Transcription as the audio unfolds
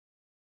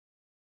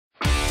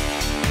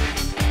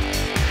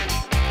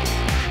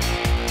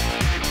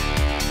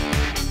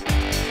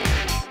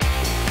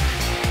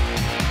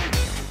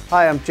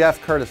Hi, I'm Jeff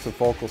Curtis with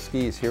Völkl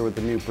Skis here with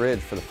the new Bridge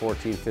for the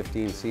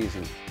 14-15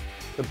 season.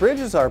 The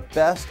Bridge is our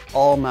best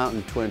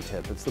all-mountain twin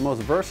tip. It's the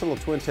most versatile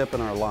twin tip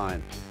in our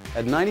line.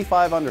 At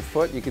 95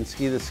 underfoot, you can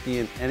ski the ski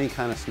in any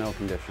kind of snow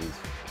conditions.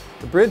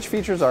 The Bridge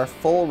features our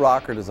full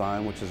rocker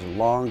design, which is a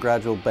long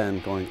gradual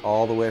bend going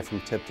all the way from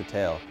tip to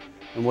tail.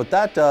 And what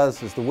that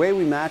does is the way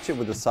we match it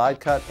with the side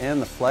cut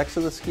and the flex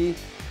of the ski,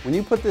 when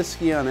you put this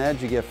ski on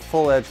edge, you get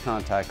full edge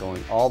contact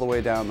going all the way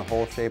down the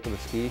whole shape of the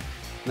ski.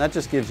 And that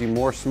just gives you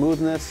more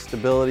smoothness,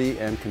 stability,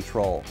 and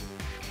control.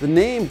 The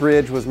name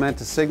Bridge was meant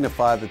to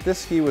signify that this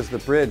ski was the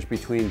bridge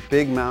between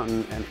big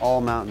mountain and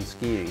all mountain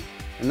skiing.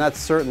 And that's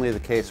certainly the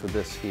case with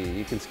this ski.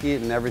 You can ski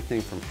it in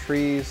everything from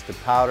trees to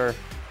powder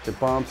to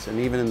bumps and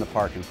even in the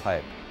park and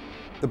pipe.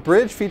 The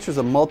Bridge features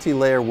a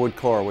multi-layer wood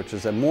core, which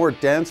is a more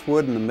dense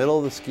wood in the middle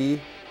of the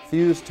ski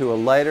fused to a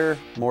lighter,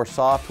 more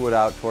soft wood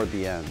out toward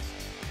the ends.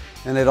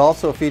 And it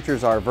also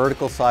features our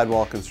vertical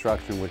sidewall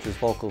construction, which is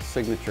Völkl's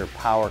signature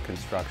power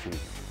construction.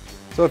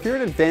 So if you're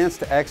an advanced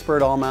to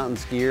expert all-mountain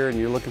skier and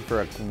you're looking for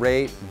a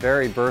great,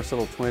 very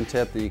versatile twin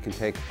tip that you can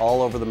take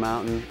all over the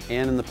mountain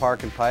and in the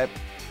park and pipe,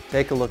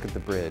 take a look at the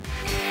Bridge.